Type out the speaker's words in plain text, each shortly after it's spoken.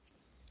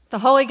The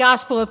Holy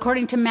Gospel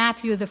according to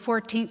Matthew, the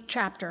 14th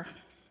chapter.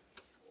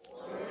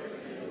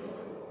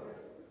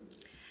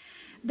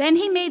 Then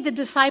he made the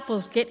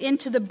disciples get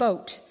into the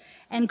boat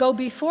and go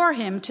before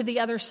him to the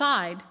other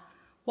side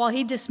while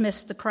he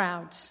dismissed the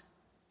crowds.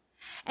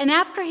 And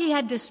after he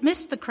had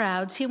dismissed the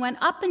crowds, he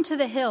went up into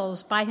the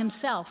hills by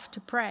himself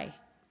to pray.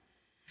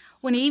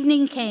 When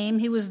evening came,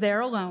 he was there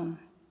alone.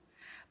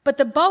 But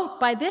the boat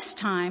by this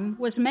time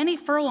was many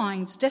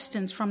furlongs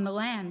distant from the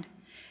land,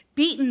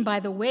 beaten by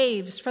the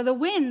waves, for the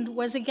wind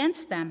was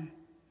against them.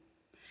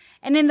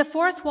 And in the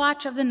fourth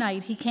watch of the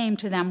night he came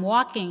to them,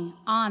 walking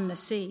on the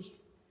sea.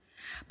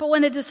 But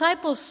when the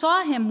disciples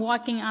saw him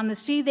walking on the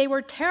sea, they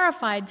were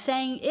terrified,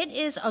 saying, "It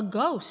is a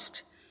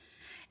ghost."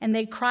 And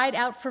they cried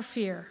out for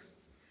fear.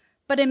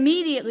 But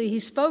immediately he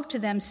spoke to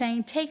them,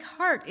 saying, "Take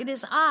heart, it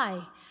is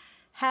I.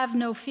 Have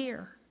no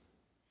fear."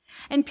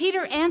 And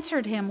Peter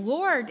answered him,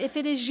 "Lord, if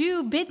it is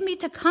you, bid me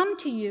to come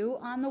to you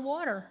on the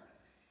water."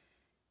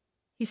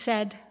 He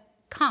said,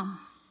 "Come."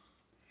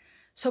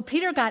 So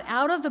Peter got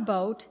out of the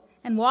boat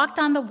and walked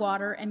on the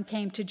water and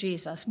came to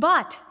Jesus.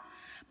 But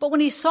when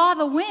he saw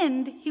the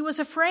wind, he was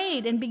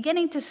afraid, and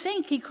beginning to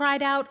sink, he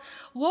cried out,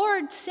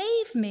 "Lord,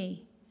 save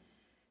me."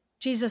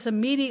 Jesus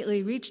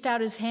immediately reached out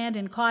his hand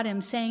and caught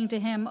him, saying to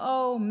him,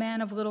 "O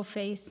man of little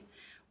faith,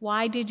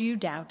 why did you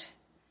doubt?"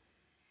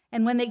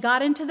 And when they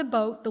got into the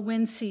boat, the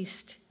wind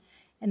ceased,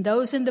 and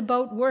those in the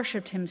boat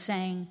worshipped him,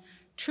 saying,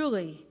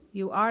 "Truly,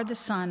 you are the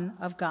Son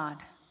of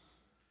God."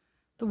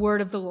 The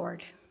word of the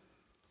Lord.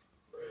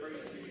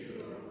 Praise to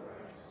you, Lord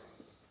Christ.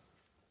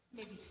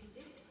 May be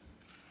seated.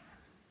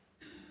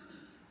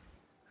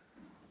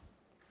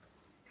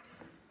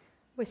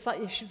 We thought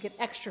you should get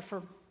extra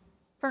for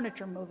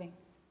furniture moving.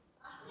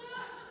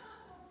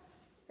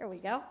 There we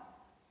go.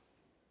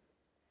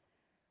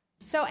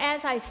 So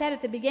as I said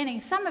at the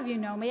beginning, some of you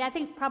know me. I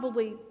think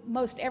probably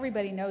most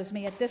everybody knows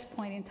me at this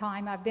point in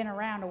time. I've been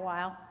around a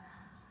while.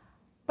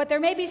 But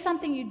there may be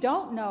something you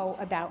don't know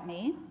about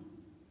me.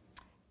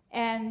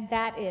 And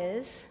that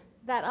is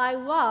that I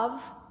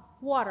love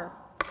water.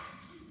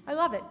 I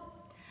love it.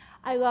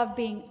 I love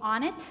being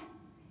on it,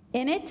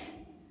 in it,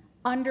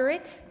 under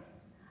it.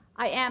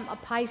 I am a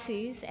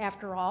Pisces,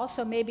 after all,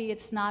 so maybe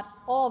it's not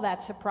all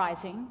that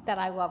surprising that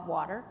I love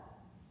water,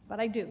 but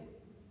I do.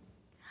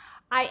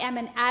 I am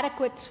an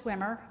adequate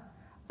swimmer,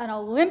 an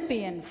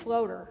Olympian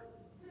floater.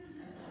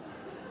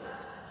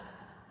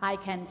 I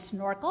can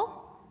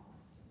snorkel.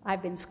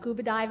 I've been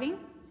scuba diving.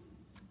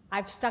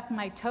 I've stuck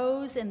my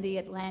toes in the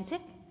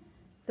Atlantic,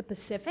 the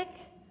Pacific,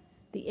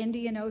 the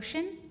Indian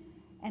Ocean,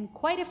 and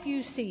quite a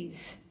few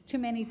seas, too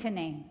many to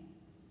name.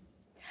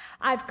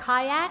 I've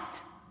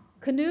kayaked,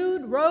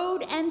 canoed,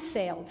 rowed, and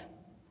sailed.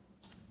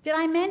 Did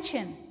I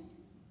mention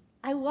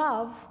I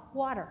love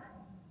water?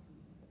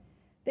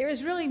 There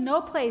is really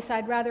no place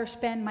I'd rather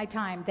spend my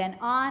time than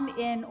on,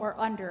 in, or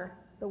under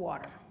the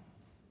water.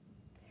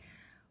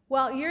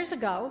 Well, years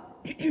ago,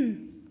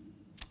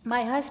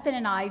 my husband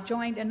and I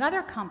joined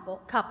another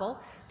couple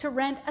to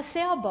rent a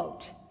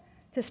sailboat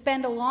to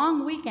spend a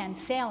long weekend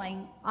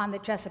sailing on the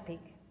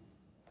Chesapeake.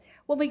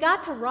 When we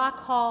got to Rock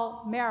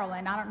Hall,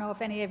 Maryland, I don't know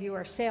if any of you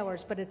are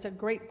sailors, but it's a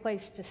great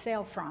place to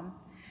sail from.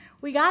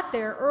 We got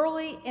there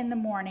early in the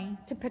morning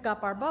to pick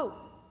up our boat.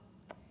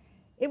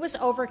 It was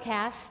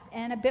overcast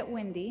and a bit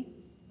windy,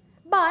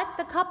 but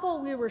the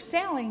couple we were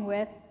sailing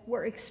with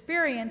were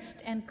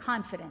experienced and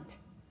confident.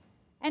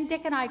 And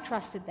Dick and I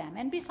trusted them.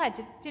 And besides,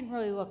 it didn't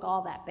really look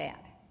all that bad.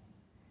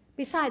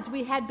 Besides,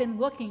 we had been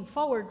looking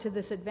forward to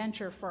this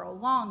adventure for a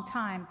long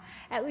time.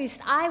 At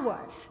least I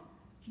was.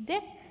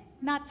 Dick,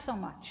 not so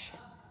much.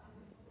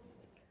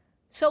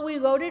 So we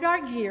loaded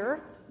our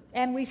gear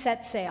and we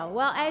set sail.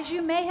 Well, as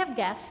you may have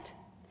guessed,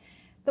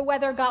 the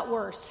weather got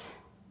worse,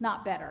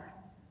 not better.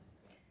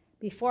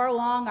 Before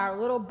long, our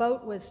little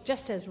boat was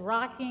just as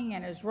rocking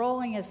and as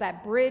rolling as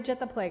that bridge at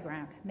the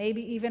playground,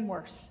 maybe even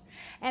worse.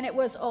 And it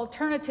was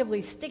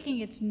alternatively sticking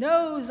its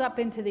nose up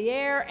into the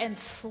air and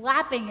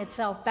slapping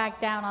itself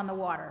back down on the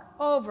water,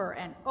 over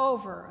and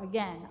over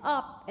again,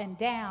 up and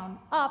down,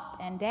 up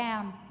and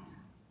down.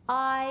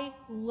 I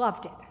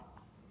loved it.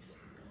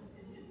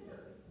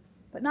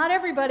 But not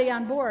everybody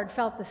on board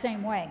felt the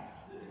same way.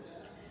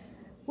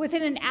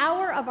 Within an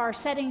hour of our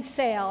setting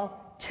sail,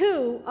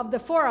 2 of the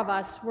 4 of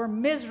us were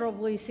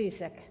miserably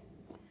seasick.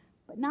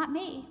 But not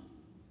me.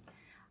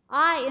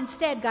 I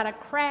instead got a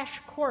crash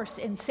course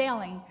in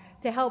sailing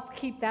to help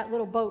keep that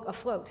little boat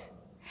afloat.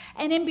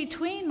 And in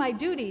between my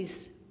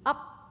duties,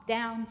 up,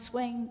 down,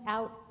 swing,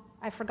 out,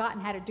 I've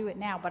forgotten how to do it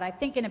now, but I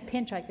think in a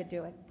pinch I could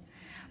do it.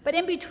 But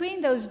in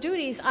between those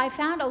duties, I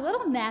found a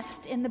little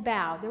nest in the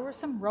bow. There was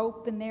some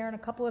rope in there and a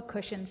couple of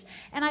cushions,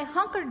 and I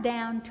hunkered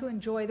down to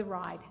enjoy the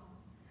ride.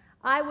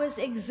 I was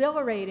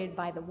exhilarated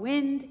by the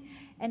wind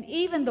and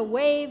even the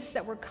waves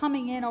that were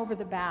coming in over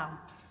the bow.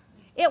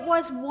 It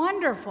was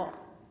wonderful.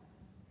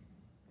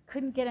 I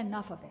couldn't get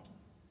enough of it.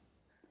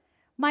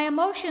 My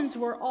emotions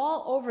were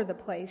all over the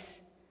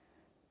place,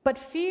 but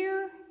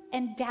fear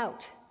and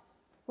doubt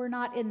were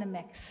not in the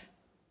mix.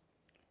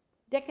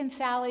 Dick and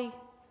Sally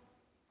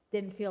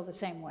didn't feel the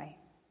same way.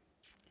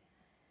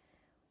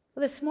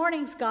 Well, this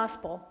morning's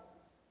gospel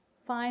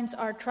finds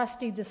our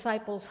trusty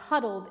disciples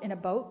huddled in a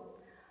boat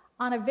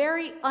on a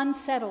very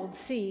unsettled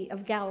Sea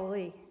of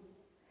Galilee.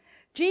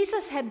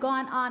 Jesus had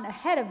gone on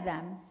ahead of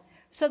them,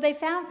 so they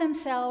found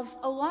themselves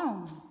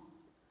alone,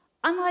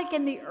 unlike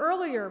in the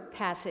earlier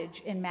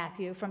passage in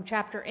Matthew from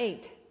chapter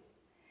 8.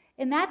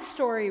 In that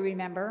story,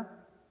 remember,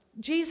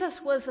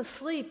 Jesus was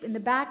asleep in the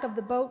back of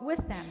the boat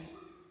with them.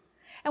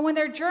 And when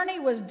their journey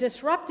was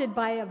disrupted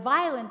by a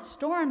violent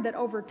storm that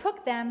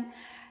overtook them,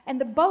 and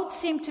the boat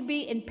seemed to be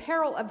in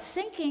peril of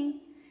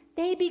sinking,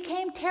 they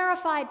became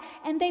terrified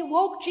and they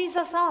woke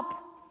Jesus up.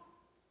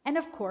 And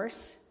of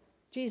course,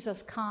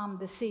 Jesus calmed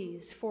the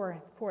seas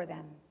for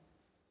them.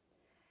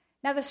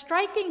 Now, the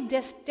striking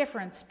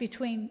difference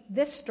between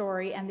this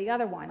story and the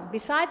other one,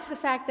 besides the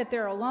fact that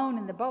they're alone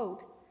in the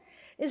boat,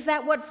 is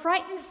that what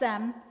frightens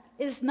them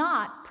is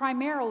not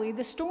primarily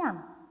the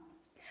storm,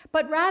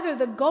 but rather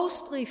the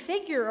ghostly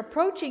figure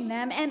approaching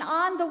them and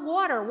on the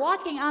water,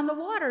 walking on the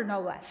water,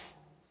 no less.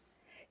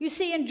 You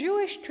see, in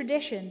Jewish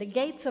tradition, the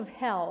gates of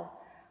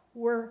hell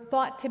were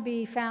thought to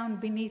be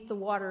found beneath the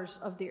waters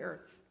of the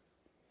earth.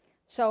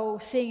 So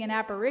seeing an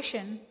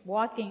apparition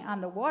walking on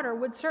the water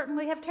would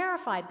certainly have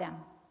terrified them.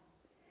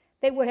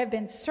 They would have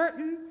been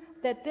certain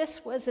that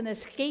this was an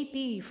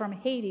escapee from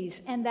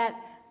Hades and that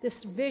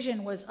this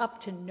vision was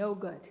up to no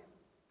good.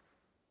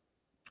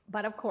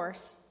 But of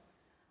course,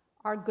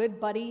 our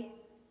good buddy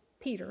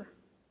Peter,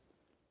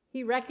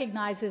 he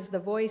recognizes the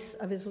voice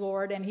of his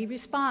Lord and he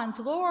responds,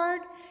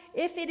 "Lord,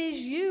 if it is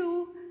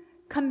you,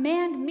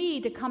 command me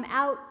to come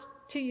out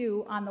to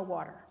you on the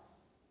water."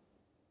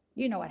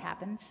 You know what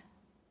happens.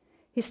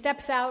 He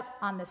steps out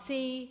on the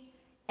sea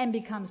and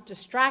becomes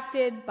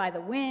distracted by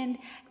the wind,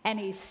 and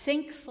he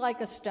sinks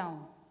like a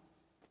stone.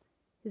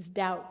 His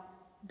doubt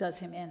does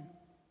him in.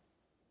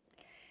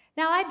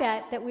 Now, I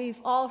bet that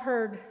we've all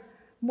heard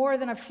more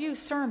than a few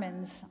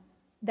sermons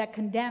that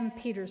condemn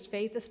Peter's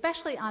faith,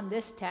 especially on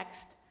this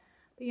text.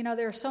 But,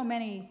 there are so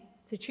many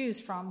to choose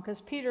from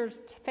because Peter's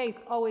faith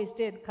always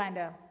did kind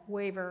of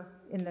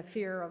waver in the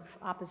fear of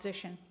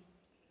opposition.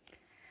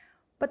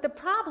 But the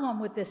problem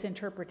with this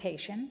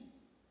interpretation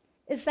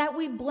is that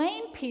we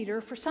blame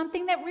Peter for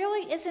something that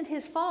really isn't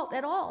his fault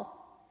at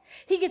all.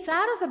 He gets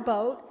out of the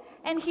boat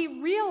and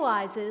he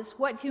realizes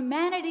what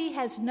humanity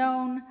has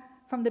known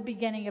from the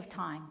beginning of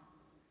time.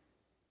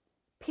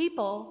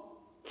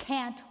 People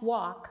can't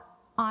walk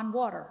on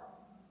water.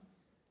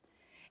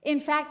 In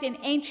fact, in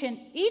ancient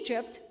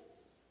Egypt,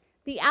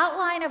 the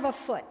outline of a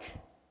foot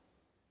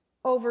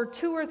over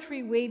 2 or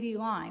 3 wavy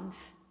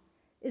lines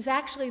is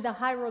actually the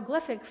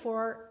hieroglyphic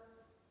for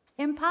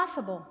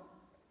impossible.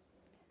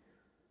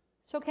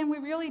 So can we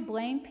really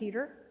blame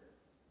Peter?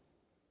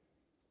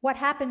 What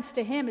happens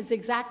to him is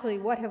exactly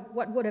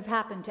what would have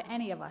happened to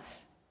any of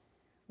us.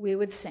 We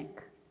would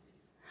sink.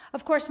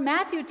 Of course,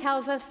 Matthew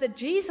tells us that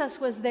Jesus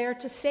was there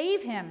to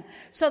save him.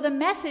 So the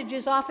message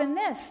is often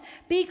this: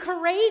 be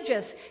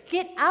courageous,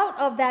 get out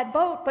of that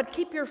boat, but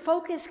keep your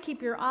focus,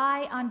 keep your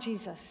eye on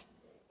Jesus.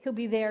 He'll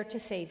be there to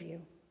save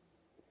you.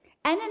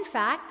 And in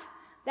fact,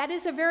 that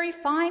is a very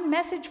fine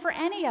message for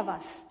any of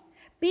us.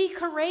 Be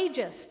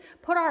courageous.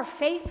 Put our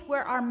faith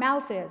where our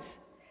mouth is.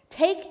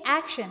 Take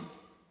action.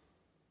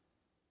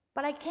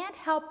 But I can't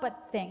help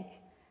but think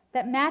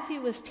that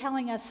Matthew is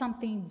telling us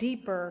something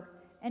deeper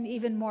and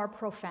even more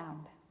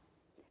profound,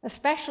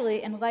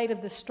 especially in light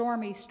of the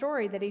stormy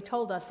story that he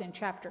told us in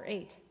chapter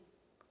 8.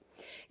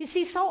 You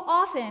see, so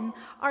often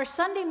our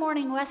Sunday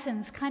morning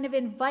lessons kind of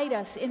invite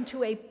us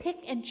into a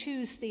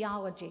pick-and-choose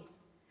theology.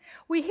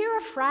 We hear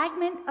a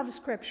fragment of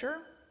Scripture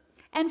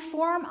and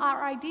form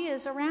our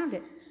ideas around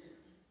it.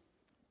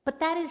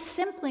 But that is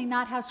simply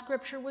not how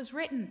Scripture was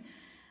written.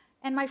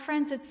 And my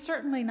friends, it's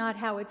certainly not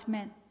how it's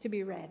meant to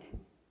be read.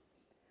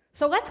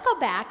 So let's go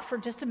back for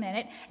just a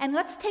minute and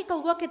let's take a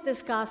look at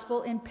this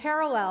gospel in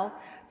parallel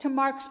to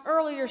Mark's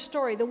earlier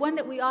story, the one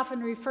that we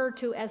often refer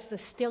to as the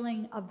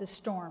stilling of the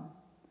storm.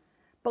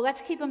 But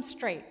let's keep them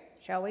straight,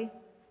 shall we?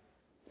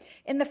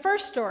 In the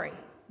first story,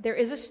 there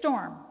is a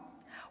storm.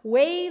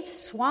 Waves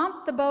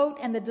swamp the boat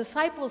and the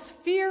disciples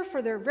fear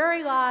for their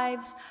very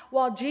lives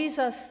while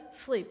Jesus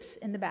sleeps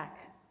in the back.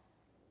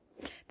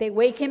 They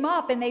wake him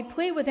up and they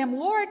plead with him,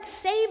 "Lord,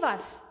 save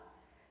us."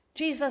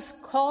 Jesus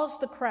calls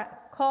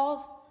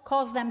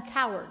them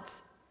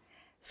cowards,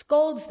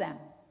 scolds them,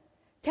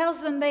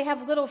 tells them they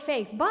have little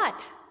faith,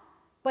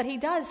 but he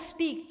does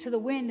speak to the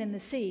wind and the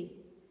sea,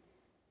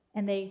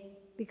 and they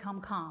become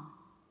calm.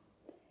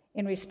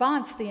 In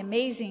response, the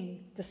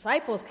amazing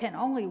disciples can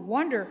only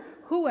wonder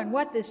who and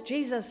what this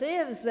Jesus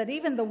is, that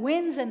even the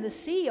winds and the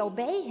sea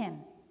obey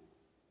him.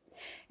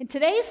 In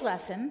today's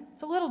lesson,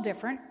 it's a little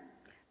different.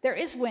 There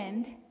is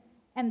wind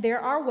and there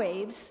are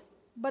waves,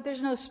 but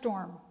there's no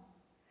storm.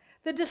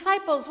 The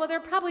disciples, well, they're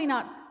probably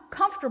not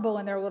comfortable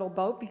in their little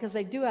boat because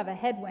they do have a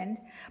headwind,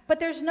 but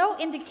there's no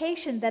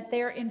indication that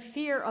they're in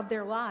fear of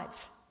their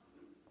lives.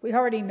 We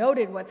already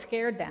noted what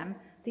scared them,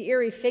 the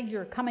eerie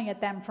figure coming at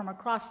them from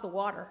across the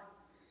water.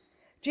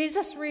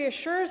 Jesus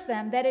reassures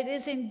them that it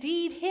is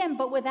indeed him,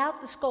 but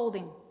without the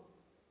scolding.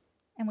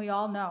 And we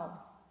all know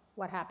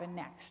what happened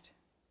next.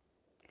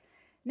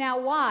 Now,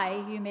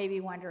 why, you may be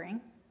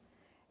wondering,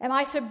 am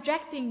I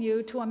subjecting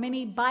you to a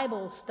mini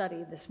Bible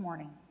study this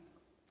morning?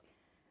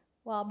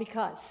 Well,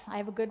 because I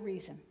have a good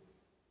reason.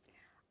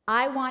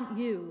 I want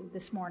you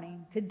this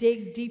morning to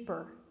dig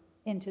deeper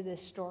into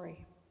this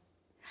story,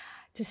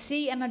 to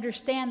see and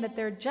understand that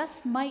there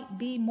just might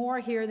be more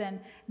here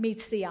than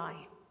meets the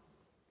eye.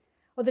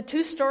 Well, the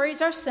two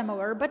stories are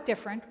similar but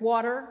different: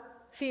 water,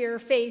 fear,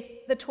 faith,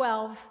 the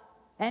 12,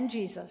 and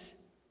Jesus.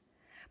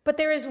 But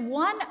there is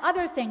one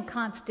other thing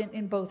constant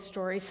in both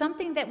stories,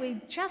 something that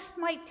we just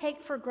might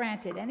take for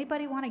granted.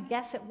 Anybody want to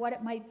guess at what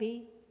it might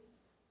be?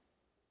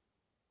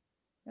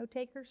 No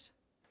takers?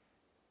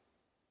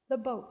 The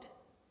boat.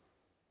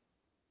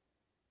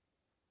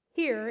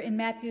 Here in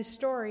Matthew's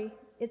story,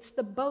 it's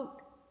the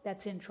boat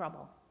that's in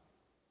trouble.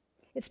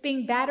 It's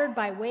being battered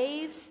by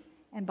waves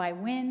and by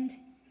wind.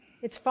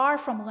 It's far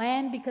from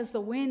land because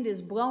the wind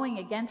is blowing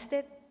against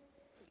it.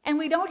 And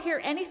we don't hear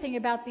anything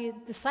about the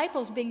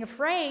disciples being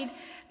afraid.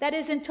 That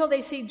is until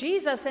they see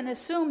Jesus and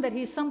assume that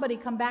he's somebody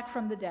come back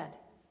from the dead.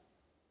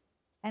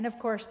 And of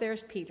course,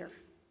 there's Peter,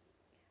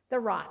 the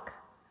rock,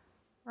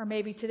 or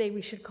maybe today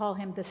we should call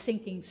him the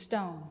sinking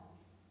stone.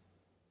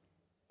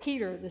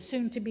 Peter, the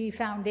soon-to-be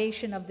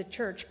foundation of the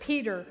church.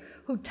 Peter,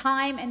 who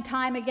time and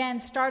time again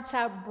starts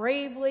out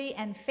bravely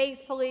and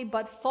faithfully,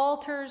 but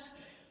falters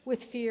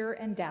with fear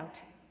and doubt.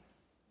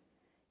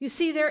 You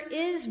see, there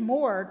is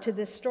more to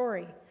this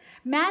story.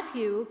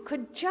 Matthew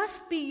could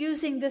just be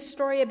using this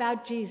story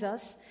about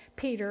Jesus,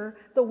 Peter,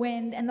 the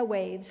wind, and the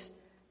waves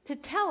to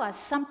tell us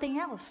something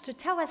else, to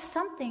tell us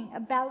something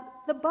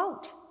about the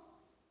boat,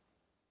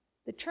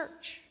 the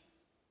church.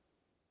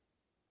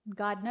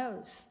 God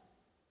knows.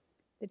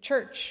 The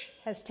church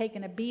has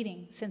taken a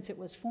beating since it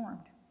was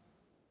formed.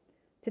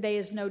 Today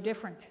is no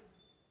different.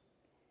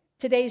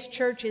 Today's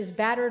church is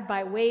battered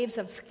by waves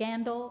of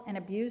scandal and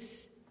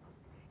abuse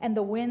and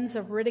the winds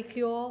of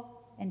ridicule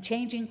and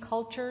changing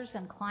cultures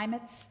and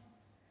climates.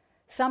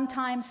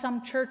 Sometimes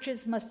some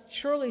churches must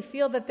surely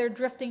feel that they're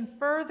drifting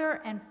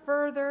further and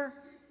further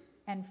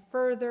and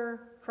further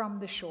from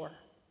the shore.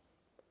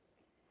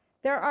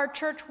 There are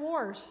church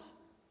wars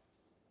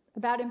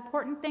about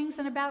important things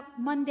and about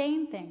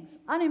mundane things,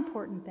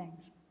 unimportant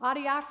things.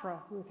 Adiaphora,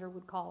 Luther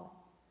would call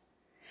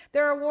it.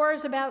 There are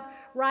wars about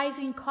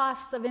rising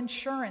costs of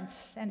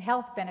insurance and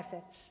health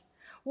benefits,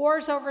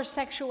 wars over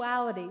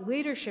sexuality,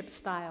 leadership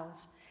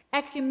styles,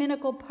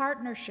 ecumenical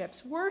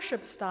partnerships,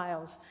 worship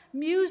styles,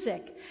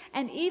 music,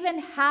 and even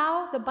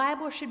how the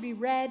Bible should be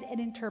read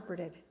and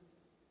interpreted.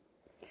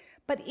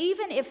 But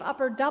even if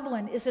Upper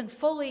Dublin isn't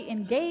fully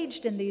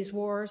engaged in these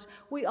wars,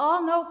 we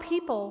all know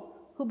people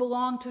who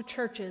belong to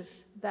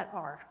churches that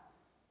are.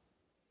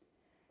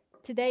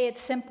 Today, it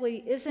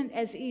simply isn't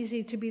as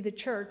easy to be the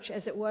church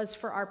as it was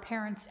for our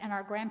parents and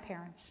our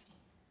grandparents.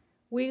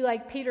 We,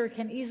 like Peter,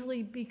 can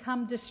easily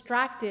become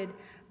distracted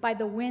by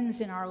the winds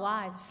in our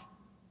lives.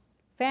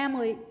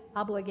 Family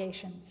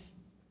obligations,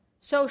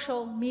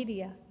 social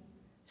media,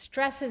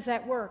 stresses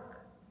at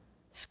work,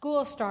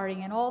 school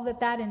starting and all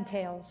that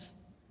entails,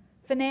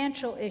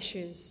 financial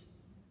issues,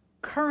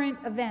 current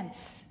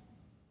events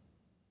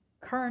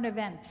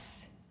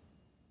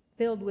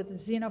filled with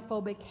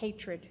xenophobic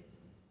hatred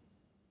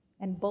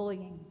and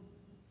bullying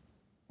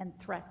and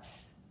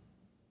threats.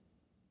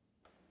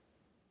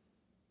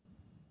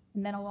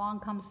 And then along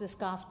comes this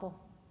gospel,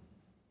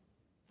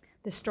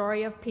 the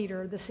story of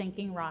Peter, the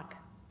sinking rock.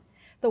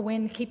 The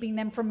wind keeping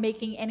them from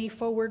making any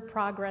forward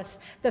progress,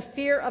 the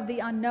fear of the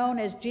unknown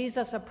as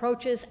Jesus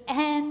approaches,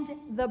 and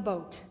the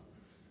boat.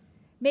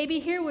 Maybe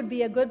here would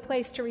be a good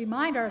place to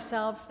remind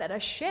ourselves that a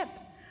ship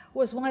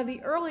was one of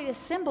the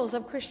earliest symbols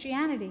of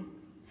Christianity.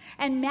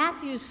 And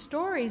Matthew's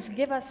stories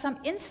give us some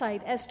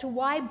insight as to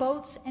why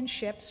boats and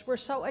ships were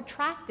so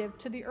attractive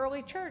to the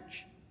early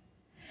church.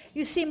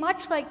 You see,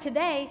 much like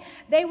today,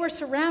 they were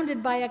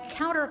surrounded by a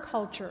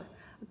counterculture,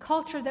 a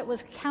culture that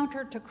was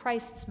counter to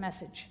Christ's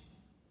message.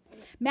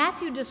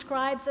 Matthew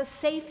describes a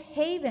safe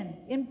haven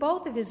in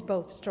both of his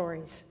boat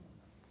stories,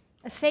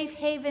 a safe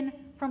haven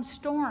from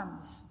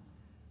storms,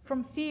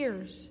 from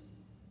fears,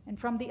 and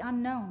from the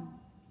unknown.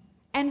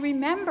 And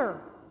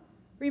remember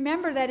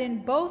that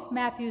in both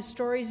Matthew's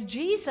stories,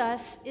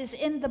 Jesus is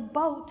in the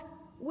boat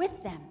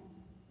with them.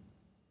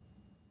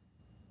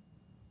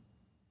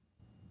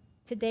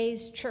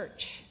 Today's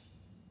church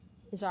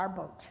is our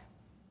boat,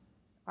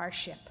 our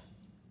ship,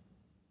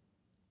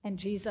 and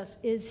Jesus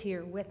is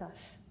here with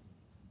us.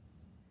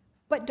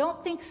 But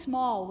don't think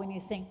small when you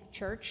think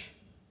church.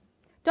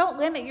 Don't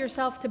limit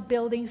yourself to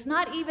buildings,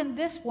 not even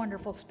this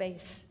wonderful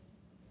space.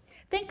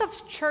 Think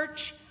of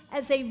church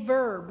as a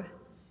verb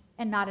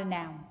and not a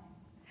noun.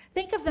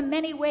 Think of the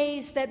many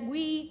ways that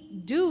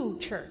we do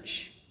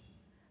church.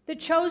 The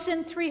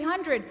chosen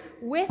 300,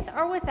 with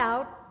or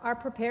without our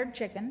prepared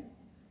chicken.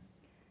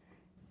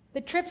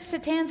 The trips to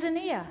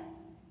Tanzania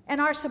and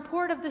our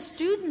support of the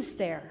students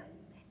there.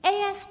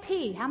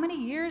 ASP, how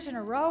many years in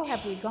a row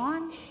have we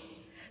gone?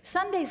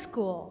 Sunday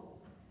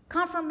school,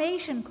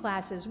 confirmation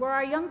classes where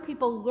our young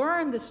people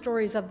learn the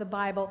stories of the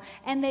Bible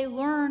and they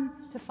learn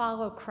to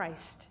follow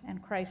Christ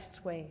and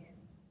Christ's way.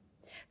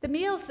 The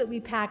meals that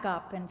we pack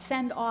up and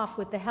send off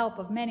with the help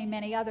of many,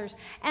 many others,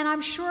 and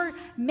I'm sure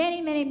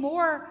many, many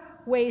more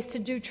ways to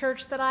do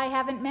church that I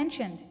haven't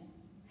mentioned.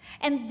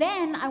 And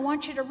then I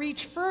want you to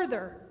reach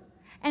further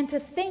and to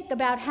think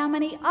about how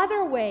many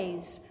other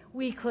ways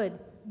we could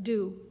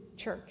do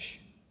church.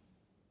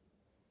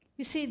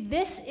 You see,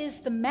 this is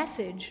the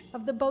message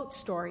of the boat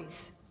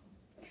stories.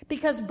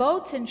 Because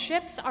boats and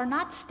ships are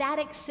not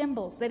static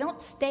symbols. They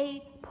don't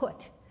stay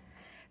put.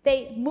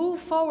 They move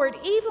forward.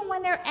 Even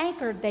when they're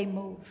anchored, they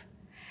move.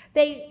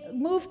 They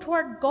move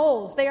toward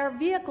goals. They are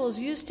vehicles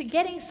used to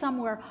getting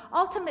somewhere.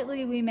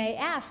 Ultimately, we may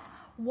ask,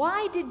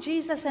 why did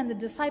Jesus and the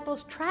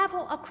disciples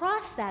travel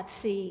across that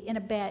sea in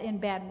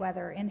bad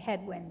weather, in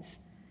headwinds?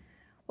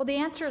 Well, the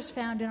answer is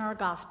found in our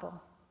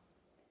gospel.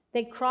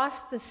 They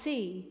crossed the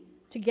sea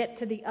to get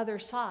to the other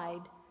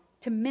side,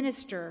 to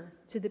minister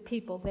to the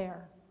people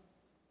there.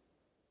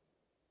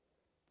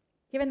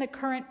 Given the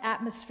current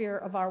atmosphere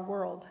of our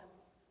world,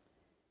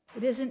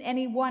 it isn't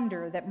any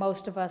wonder that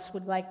most of us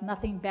would like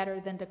nothing better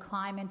than to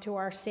climb into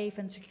our safe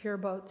and secure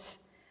boats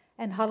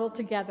and huddle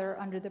together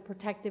under the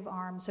protective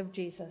arms of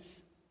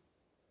Jesus.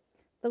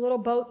 The little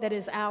boat that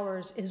is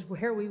ours is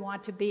where we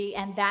want to be,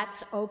 and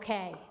that's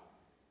okay.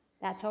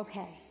 That's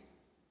okay.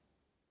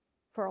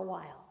 For a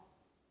while.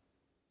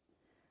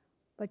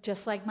 But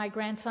just like my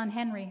grandson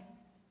Henry,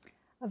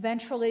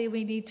 eventually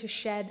we need to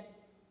shed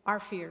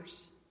our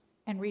fears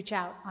and reach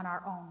out on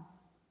our own,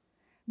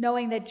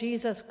 knowing that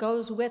Jesus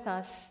goes with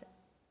us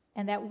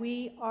and that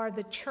we are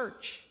the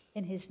church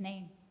in his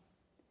name.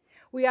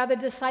 We are the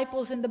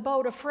disciples in the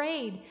boat,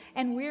 afraid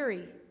and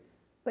weary,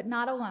 but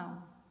not alone,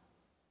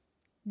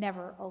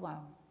 never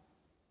alone.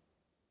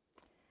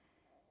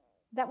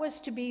 That was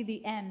to be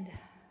the end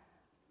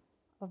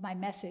of my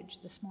message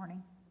this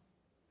morning.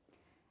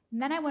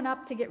 And then I went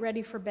up to get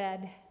ready for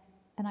bed,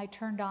 and I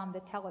turned on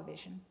the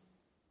television.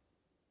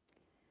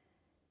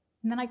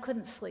 And then I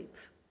couldn't sleep.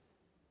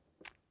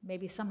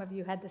 Maybe some of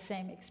you had the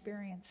same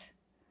experience.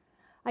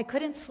 I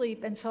couldn't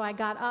sleep, and so I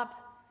got up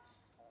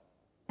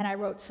and I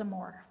wrote some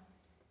more.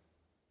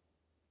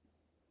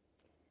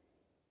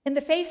 In the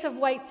face of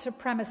white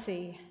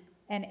supremacy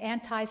and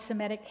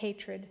anti-Semitic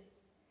hatred,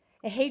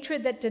 a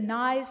hatred that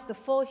denies the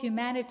full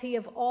humanity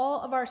of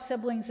all of our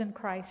siblings in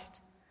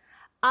Christ,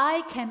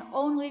 I can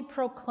only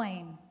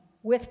proclaim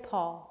with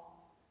Paul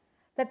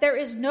that there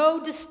is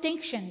no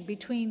distinction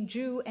between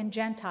Jew and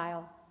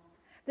Gentile.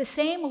 The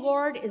same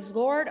Lord is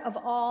Lord of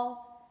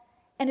all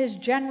and is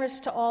generous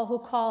to all who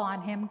call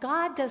on him.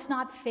 God does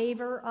not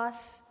favor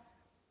us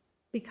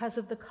because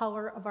of the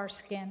color of our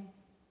skin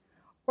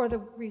or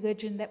the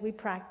religion that we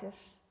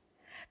practice.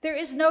 There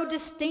is no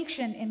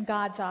distinction in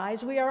God's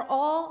eyes. We are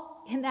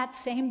all in that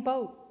same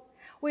boat.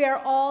 We are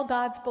all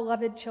God's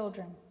beloved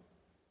children.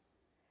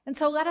 And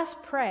so let us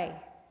pray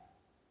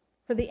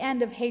for the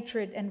end of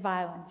hatred and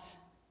violence.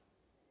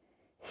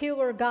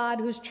 Healer God,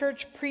 whose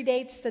church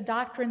predates the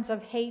doctrines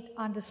of hate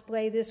on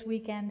display this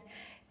weekend,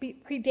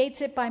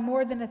 predates it by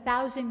more than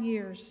 1,000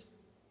 years.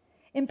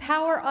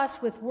 Empower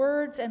us with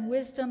words and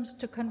wisdoms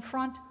to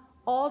confront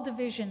all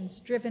divisions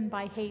driven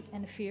by hate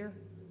and fear.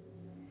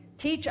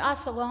 Teach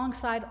us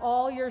alongside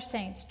all your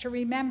saints to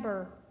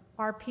remember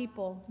our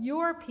people,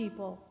 your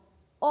people,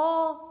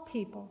 all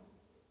people,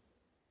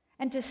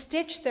 and to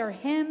stitch their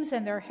hymns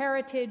and their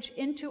heritage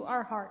into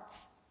our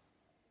hearts.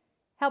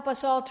 Help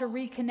us all to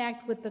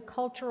reconnect with the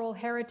cultural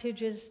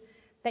heritages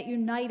that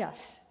unite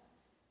us,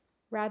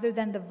 rather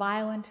than the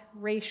violent,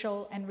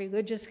 racial, and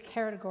religious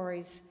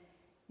categories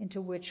into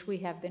which we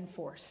have been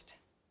forced.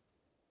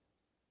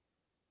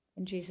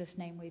 In Jesus'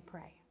 name we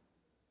pray.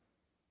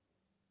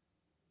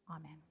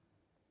 Amen.